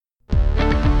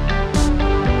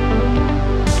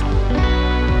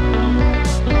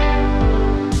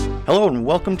Hello and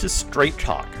welcome to Straight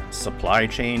Talk, Supply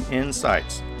Chain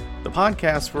Insights, the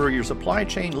podcast for your supply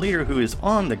chain leader who is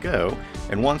on the go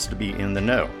and wants to be in the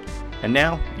know. And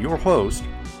now, your host,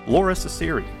 Lora.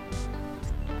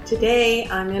 Today,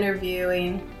 I'm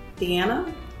interviewing Deanna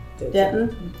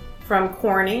Denton from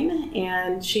Corning,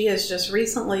 and she has just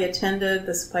recently attended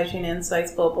the Supply Chain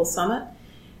Insights Global Summit.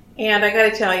 And I got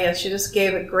to tell you, she just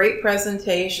gave a great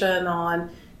presentation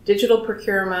on digital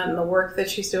procurement and the work that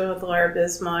she's doing with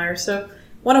Lora. So I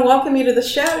want to welcome you to the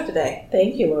show today.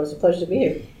 Thank you, Laura. It's a pleasure to be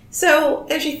here. So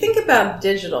as you think about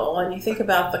digital and you think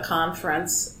about the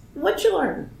conference, what'd you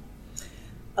learn?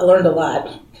 I learned a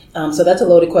lot. So that's a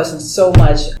loaded question. So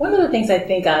much. One of the things I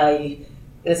think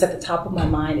that's at the top of my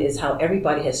mind is how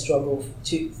everybody has struggled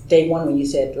to day one when you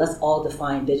said, let's all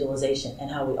define digitalization,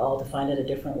 and how we all define it a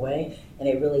different way. And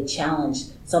it really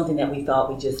challenged something that we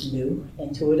thought we just knew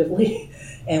intuitively.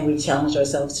 And we challenged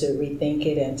ourselves to rethink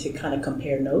it and to kind of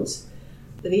compare notes.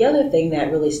 The other thing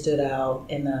that really stood out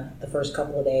in the first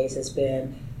couple of days has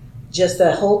been just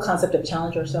the whole concept of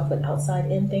challenge ourselves with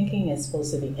outside-in thinking is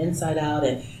supposed to be inside out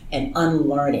and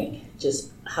unlearning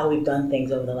just how we've done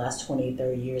things over the last 20,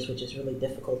 30 years, which is really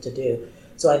difficult to do.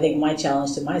 So I think my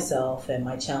challenge to myself and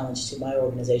my challenge to my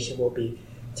organization will be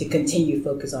to continue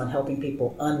focus on helping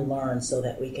people unlearn so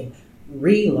that we can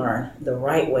relearn the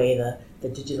right way, the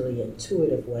digitally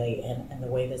intuitive way, and the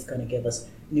way that's going to give us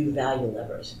new value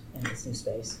levers in this new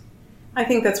space. I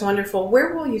think that's wonderful.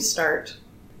 Where will you start?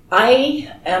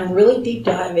 I am really deep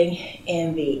diving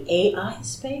in the AI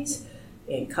space,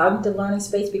 in cognitive learning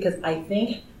space, because I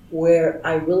think where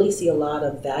I really see a lot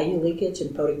of value leakage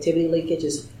and productivity leakage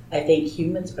is I think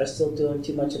humans are still doing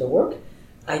too much of the work.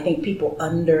 I think people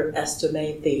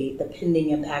underestimate the pending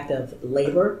impact of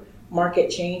labor market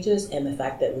changes and the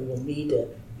fact that we will need to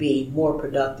be more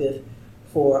productive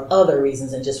for other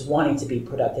reasons than just wanting to be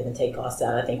productive and take costs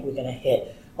out. I think we're going to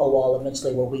hit a wall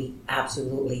eventually where we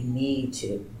absolutely need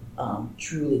to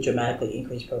truly dramatically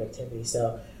increase productivity.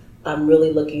 So I'm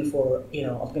really looking for,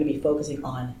 I'm going to be focusing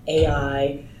on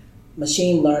AI,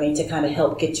 machine learning to kind of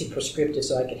help get you prescriptive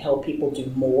so I can help people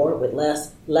do more with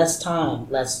less time,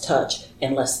 less touch,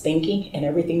 and less thinking in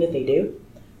everything that they do.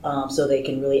 So they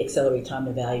can really accelerate time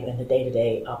to value in the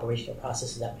day-to-day operational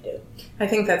processes that we do. I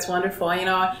think that's wonderful.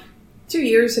 2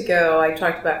 years ago, I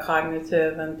talked about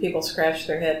cognitive, and people scratched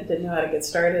their head and didn't know how to get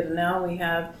started. And now we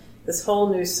have this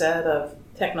whole new set of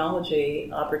technology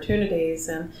opportunities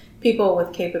and people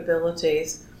with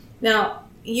capabilities. Now,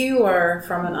 you are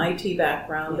from an IT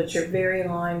background, Yes. but you're very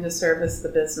aligned to service the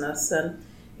business. And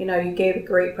you gave a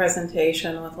great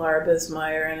presentation with Lora,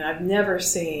 and I've never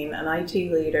seen an IT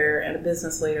leader and a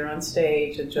business leader on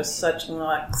stage at just such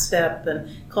lockstep and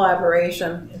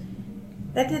collaboration.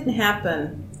 That didn't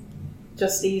happen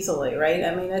just easily, right?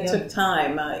 It took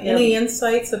time. Any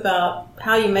insights about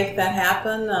how you make that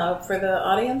happen for the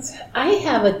audience? I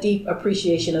have a deep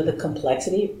appreciation of the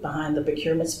complexity behind the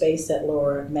procurement space that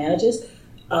Lora manages.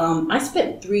 I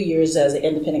spent 3 years as an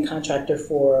independent contractor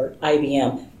for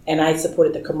IBM, and I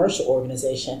supported the commercial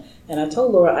organization. And I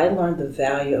told Lora I learned the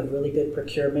value of really good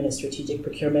procurement and strategic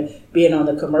procurement being on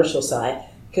the commercial side,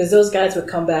 because those guys would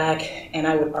come back and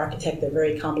I would architect a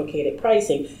very complicated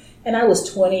pricing. And I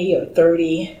was 20 or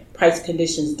 30 price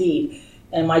conditions deep.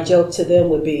 And my joke to them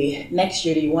would be, next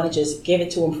year, do you want to just give it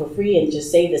to them for free and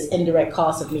just save this indirect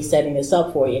cost of me setting this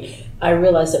up for you? I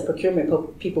realized that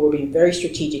procurement people were being very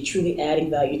strategic, truly adding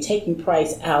value, taking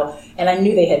price out. And I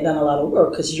knew they had done a lot of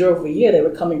work because year over year, they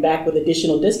were coming back with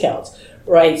additional discounts,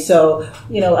 right? So,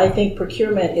 I think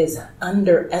procurement is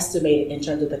underestimated in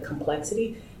terms of the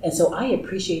complexity. And so I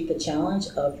appreciate the challenge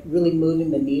of really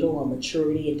moving the needle on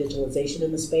maturity and digitalization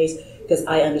in the space because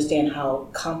I understand how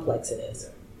complex it is.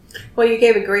 Well, you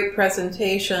gave a great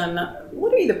presentation.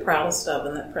 What are you the proudest of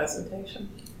in that presentation?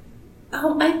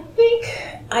 I think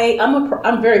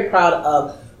I'm very proud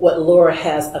of what Lora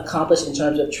has accomplished in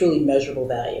terms of truly measurable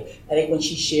value. I think when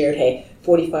she shared,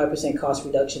 45% cost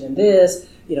reduction in this,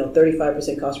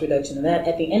 35% cost reduction in that,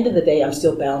 at the end of the day, I'm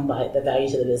still bound by the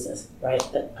values of the business, right?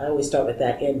 I always start with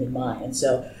that end in mind. And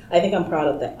so I think I'm proud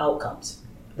of the outcomes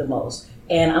the most.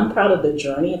 And I'm proud of the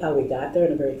journey of how we got there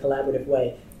in a very collaborative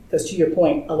way. Because to your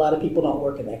point, a lot of people don't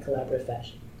work in that collaborative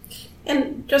fashion.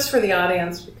 And just for the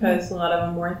audience, because a lot of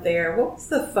them weren't there, what was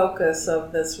the focus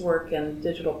of this work in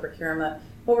digital procurement?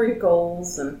 What were your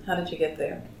goals and how did you get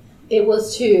there? It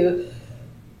was to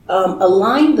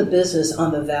align the business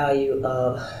on the value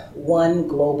of one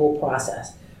global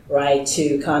process, right?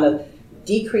 To kind of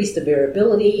decrease the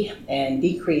variability and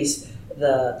decrease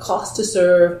the cost to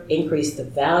serve, increase the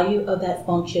value of that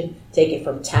function, take it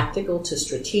from tactical to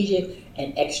strategic,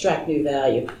 and extract new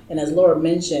value. And as Lora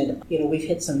mentioned, we've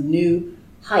hit some new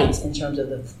heights in terms of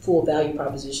the full value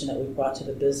proposition that we've brought to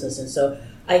the business. And so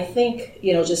I think,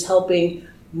 just helping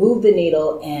move the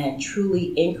needle and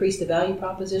truly increase the value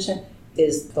proposition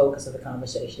is the focus of the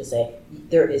conversation, to say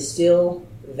there is still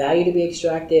value to be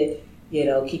extracted,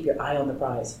 keep your eye on the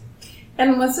prize.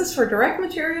 And was this for direct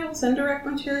materials, indirect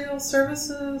materials,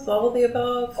 services, all of the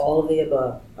above? All of the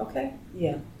above. Okay.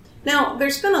 Yeah. Now,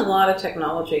 there's been a lot of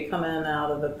technology coming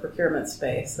out of the procurement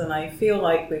space, and I feel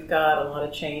like we've got a lot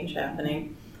of change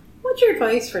happening. What's your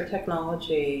advice for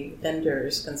technology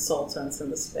vendors, consultants in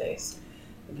the space?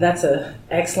 That's an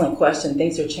excellent question.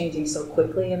 Things are changing so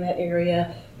quickly in that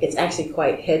area. It's actually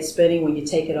quite head-spinning when you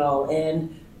take it all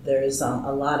in. There's a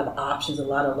lot of options, a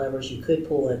lot of levers you could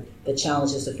pull, and the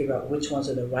challenge is to figure out which ones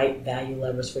are the right value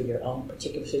levers for your own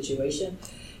particular situation.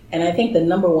 And I think the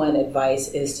number one advice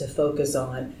is to focus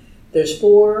on, there's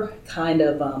 4 kind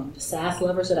of SaaS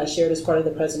levers that I shared as part of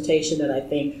the presentation that I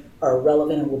think are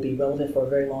relevant and will be relevant for a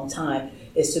very long time,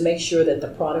 is to make sure that the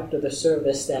product or the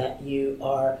service that you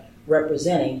are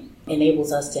representing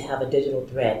enables us to have a digital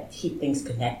thread, keep things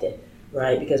connected.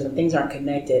 Right, because when things aren't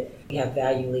connected, you have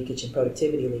value leakage and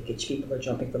productivity leakage. People are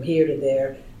jumping from here to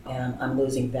there, and I'm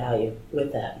losing value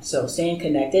with that. So staying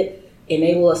connected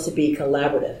enable us to be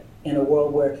collaborative in a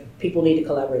world where people need to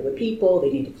collaborate with people,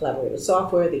 they need to collaborate with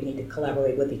software, they need to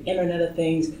collaborate with the Internet of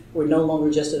Things. We're no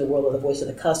longer just in a world of the voice of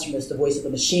the customer, it's the voice of the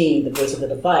machine, the voice of the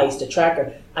device, the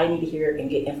tracker. I need to hear and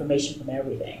get information from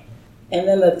everything. And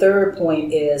then the third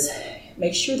point is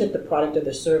make sure that the product or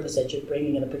the service that you're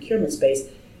bringing in the procurement space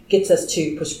gets us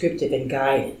to prescriptive and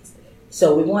guidance.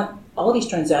 So we want all these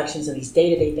transactions and these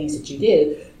day-to-day things that you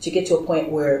do to get to a point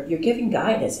where you're giving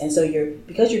guidance. And so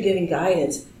because you're giving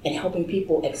guidance and helping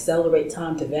people accelerate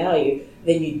time to value,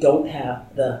 then you don't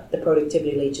have the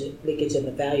productivity leakage and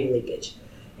the value leakage.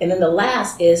 And then the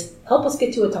last is help us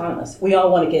get to autonomous. We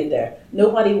all want to get there.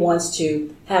 Nobody wants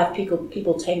to have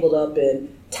people tangled up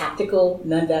in tactical,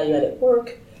 non-value-added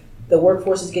work. The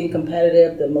workforce is getting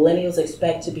competitive. The millennials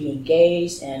expect to be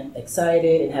engaged and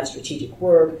excited and have strategic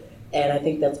work. And I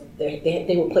think that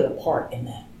they will play a part in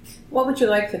that. What would you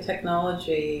like the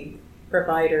technology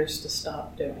providers to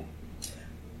stop doing?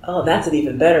 Oh, that's an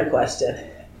even better question.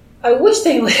 I wish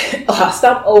they would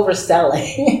stop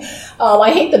overselling.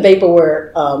 I hate the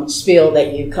vaporware spiel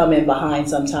that you come in behind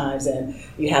sometimes and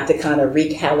you have to kind of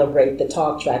recalibrate the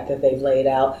talk track that they've laid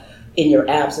out in your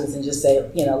absence and just say,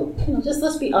 just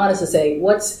let's be honest and say,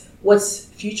 what's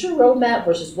future roadmap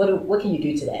versus what can you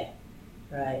do today,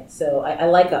 right? So I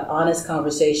like an honest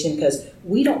conversation because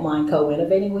we don't mind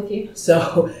co-innovating with you.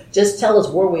 So just tell us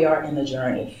where we are in the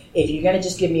journey. If you're going to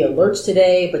just give me alerts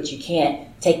today, but you can't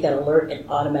take that alert and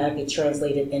automatically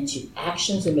translate it into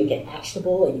actions and make it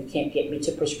actionable, and you can't get me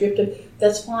to prescriptive,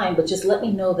 that's fine. But just let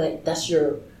me know that that's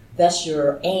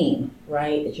your aim,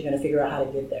 right? That you're going to figure out how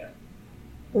to get there.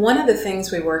 One of the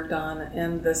things we worked on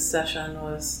in this session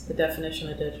was the definition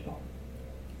of digital.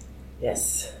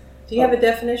 Yes. Do you have a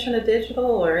definition of digital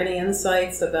or any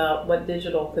insights about what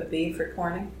digital could be for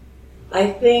Corning? I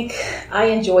think I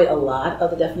enjoyed a lot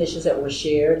of the definitions that were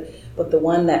shared, but the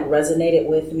one that resonated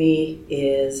with me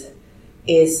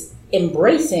is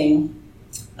embracing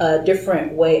a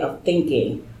different way of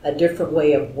thinking, a different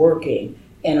way of working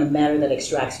in a manner that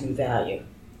extracts new value.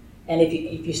 And if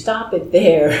you stop it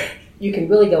there, you can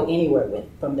really go anywhere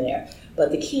from there.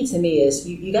 But the key to me is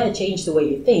you got to change the way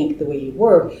you think, the way you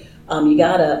work. You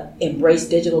got to embrace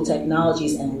digital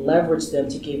technologies and leverage them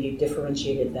to give you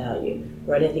differentiated value.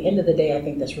 Right? At the end of the day, I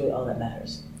think that's really all that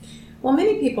matters. Well,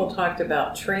 many people talked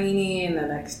about training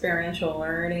and experiential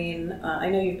learning. I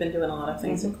know you've been doing a lot of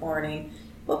things at Corning.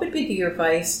 What would be your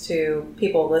advice to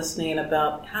people listening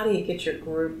about how do you get your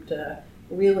group to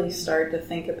really start to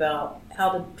think about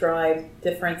how to drive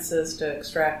differences to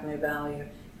extract new value?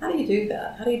 How do you do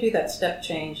that? How do you do that step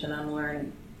change in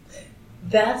unlearning?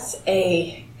 That's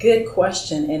a good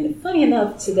question. And funny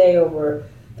enough, today over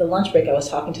the lunch break, I was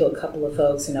talking to a couple of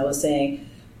folks and I was saying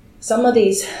some of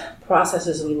these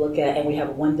processes we look at and we have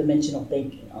one-dimensional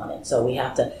thinking on it. So we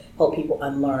have to help people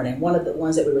unlearn. And one of the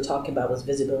ones that we were talking about was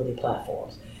visibility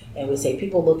platforms. And we say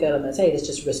people look at them and say, hey, it's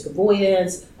just risk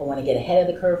avoidance. I want to get ahead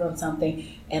of the curve on something.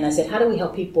 And I said, how do we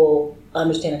help people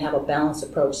understand and have a balanced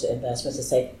approach to investments to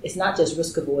say it's not just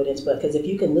risk avoidance, but because if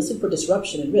you can listen for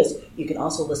disruption and risk, you can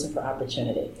also listen for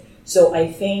opportunity. So I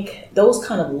think those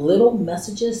kind of little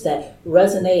messages that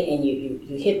resonate and you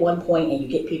hit one point and you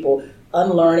get people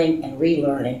unlearning and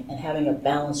relearning and having a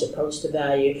balanced approach to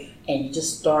value, and you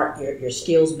just start your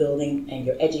skills building and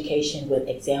your education with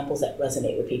examples that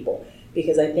resonate with people.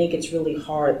 Because I think it's really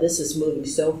hard. This is moving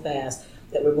so fast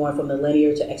that we're going from the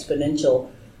linear to exponential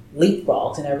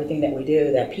leapfrogs and everything that we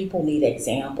do, that people need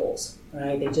examples,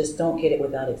 right? They just don't get it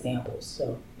without examples.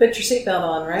 So put your seatbelt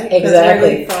on, right?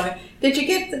 Exactly. Did you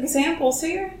get the examples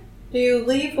here? Do you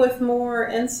leave with more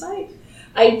insight?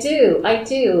 I do. I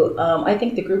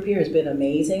think the group here has been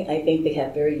amazing. I think they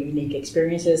have very unique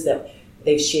experiences that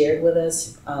they've shared with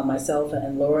us, myself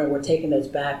and Lora, and we're taking those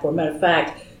back. For a matter of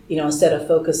fact, instead of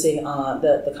focusing on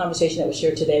the conversation that was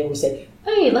shared today, we said,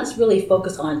 hey, let's really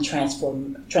focus on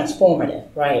transformative,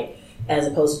 right? As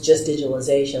opposed to just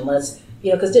digitalization. Let's,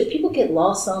 because people get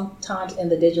lost sometimes in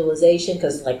the digitalization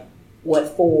because like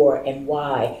what for and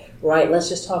why, right? Let's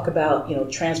just talk about,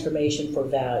 transformation for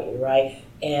value, right?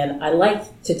 And I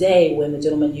liked today when the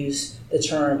gentleman used the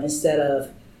term, instead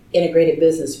of integrated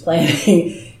business planning,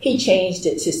 he changed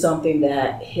it to something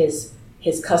that his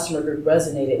customer group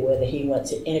resonated with, and he went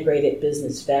to integrated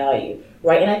business value,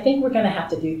 right? And I think we're going to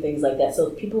have to do things like that so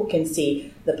people can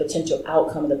see the potential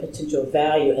outcome and the potential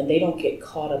value, and they don't get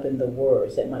caught up in the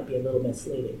words that might be a little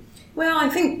misleading. Well, I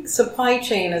think supply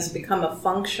chain has become a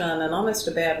function and almost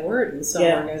a bad word in some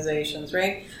organizations,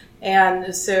 right?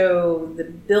 And so the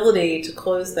ability to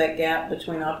close that gap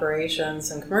between operations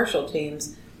and commercial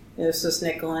teams, this was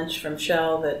Nick Lynch from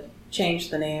Shell that changed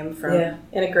the name from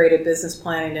integrated business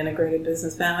planning to integrated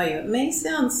business value. It may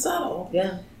sound subtle,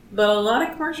 but a lot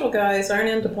of commercial guys aren't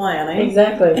into planning.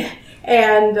 Exactly.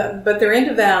 But they're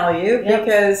into value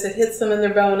because it hits them in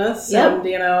their bonus, and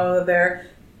they're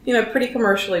pretty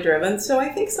commercially driven. So I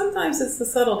think sometimes it's the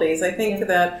subtleties. I think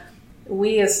that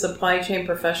we as supply chain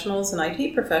professionals and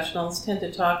IT professionals tend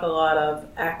to talk a lot of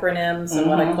acronyms and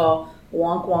what I call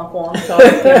wonk, wonk, wonk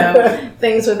talk,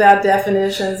 things without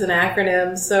definitions and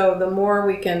acronyms. So the more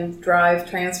we can drive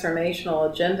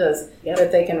transformational agendas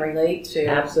that they can relate to,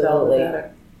 absolutely, the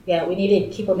better. Yeah, we need to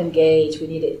keep them engaged. We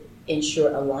need to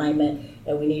ensure alignment,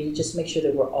 and we need to just make sure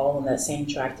that we're all on that same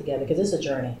track together, because it's a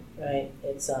journey, right?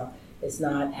 It's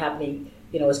not happening,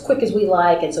 as quick as we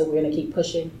like, and so we're going to keep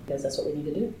pushing because that's what we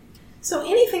need to do. So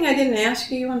anything I didn't ask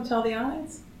you want to tell the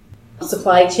audience?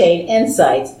 Supply Chain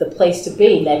Insights, the place to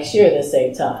be next year at the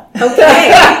same time.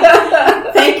 Okay.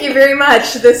 Thank you very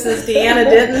much. This is Deanna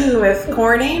Denton with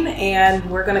Corning, and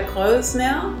we're going to close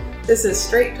now. This is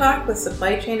Straight Talk with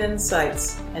Supply Chain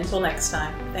Insights. Until next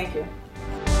time, thank you.